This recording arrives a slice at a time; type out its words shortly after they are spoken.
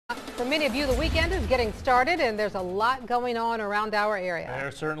For many of you, the weekend is getting started, and there's a lot going on around our area.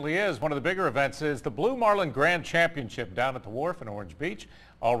 There certainly is. One of the bigger events is the Blue Marlin Grand Championship down at the Wharf in Orange Beach.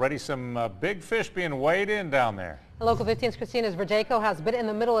 Already some big fish being weighed in down there. Local 15's Kristina Zverjako has been in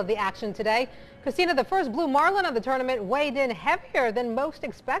the middle of the action today. Kristina, the first Blue Marlin of the tournament weighed in heavier than most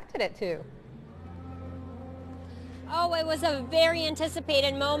expected it to. Oh, it was a very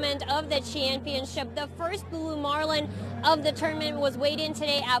anticipated moment of the championship. The first Blue Marlin of the tournament was weighed in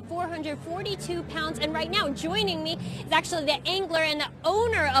today at 442 pounds. And right now joining me is actually the angler and the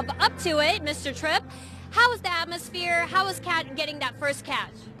owner of Up To It, Mr. Tripp. How was the atmosphere? How was Cat getting that first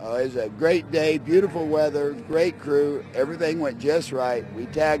catch? Oh, it was a great day, beautiful weather, great crew. Everything went just right. We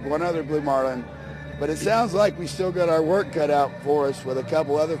tagged one other Blue Marlin, but it sounds like we still got our work cut out for us with a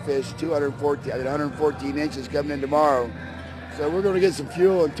couple other fish, 114 inches coming in tomorrow. So we're going to get some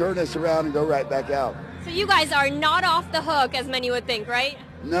fuel and turn this around and go right back out. So you guys are not off the hook, as many would think, right?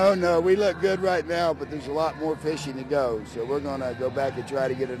 No, we look good right now, but there's a lot more fishing to go. So we're going to go back and try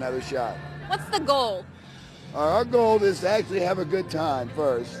to get another shot. What's the goal? Our goal is to actually have a good time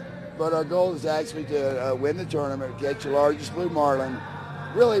first, but our goal is actually to win the tournament, catch the largest Blue Marlin,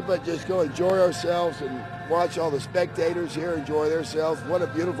 really, but just go enjoy ourselves and watch all the spectators here enjoy themselves. What a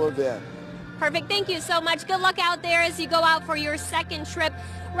beautiful event. Perfect. Thank you so much. Good luck out there as you go out for your second trip.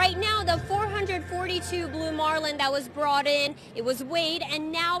 Right now, the 442 Blue Marlin that was brought in, it was weighed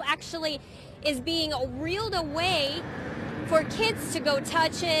and now actually is being reeled away for kids to go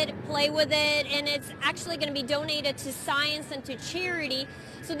touch it, play with it, and it's actually going to be donated to science and to charity.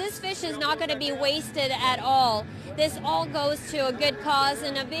 So this fish is not going to be wasted at all. This all goes to a good cause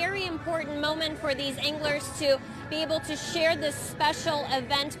and a very important moment for these anglers to be able to share this special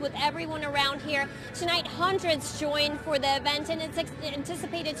event with everyone around here. Tonight, hundreds join for the event, and it's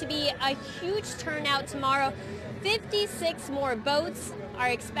anticipated to be a huge turnout tomorrow. 56 more boats are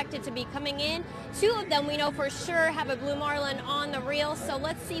expected to be coming in. 2 of them we know for sure have a Blue Marlin on the reel, so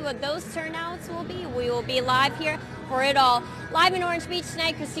let's see what those turnouts will be. We will be live here for it all. Live in Orange Beach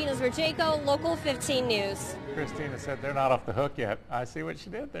tonight, Kristina Zverjako, Local 15 News. Kristina said they're not off the hook yet. I see what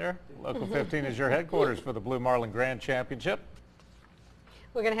she did there. Local 15 is your headquarters for the Blue Marlin Grand Championship.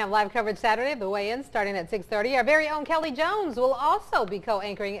 We're going to have live coverage Saturday of the weigh-in starting at 6:30. Our very own Kelly Jones will also be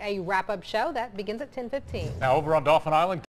co-anchoring a wrap-up show that begins at 10:15. Now over on Dauphin Island.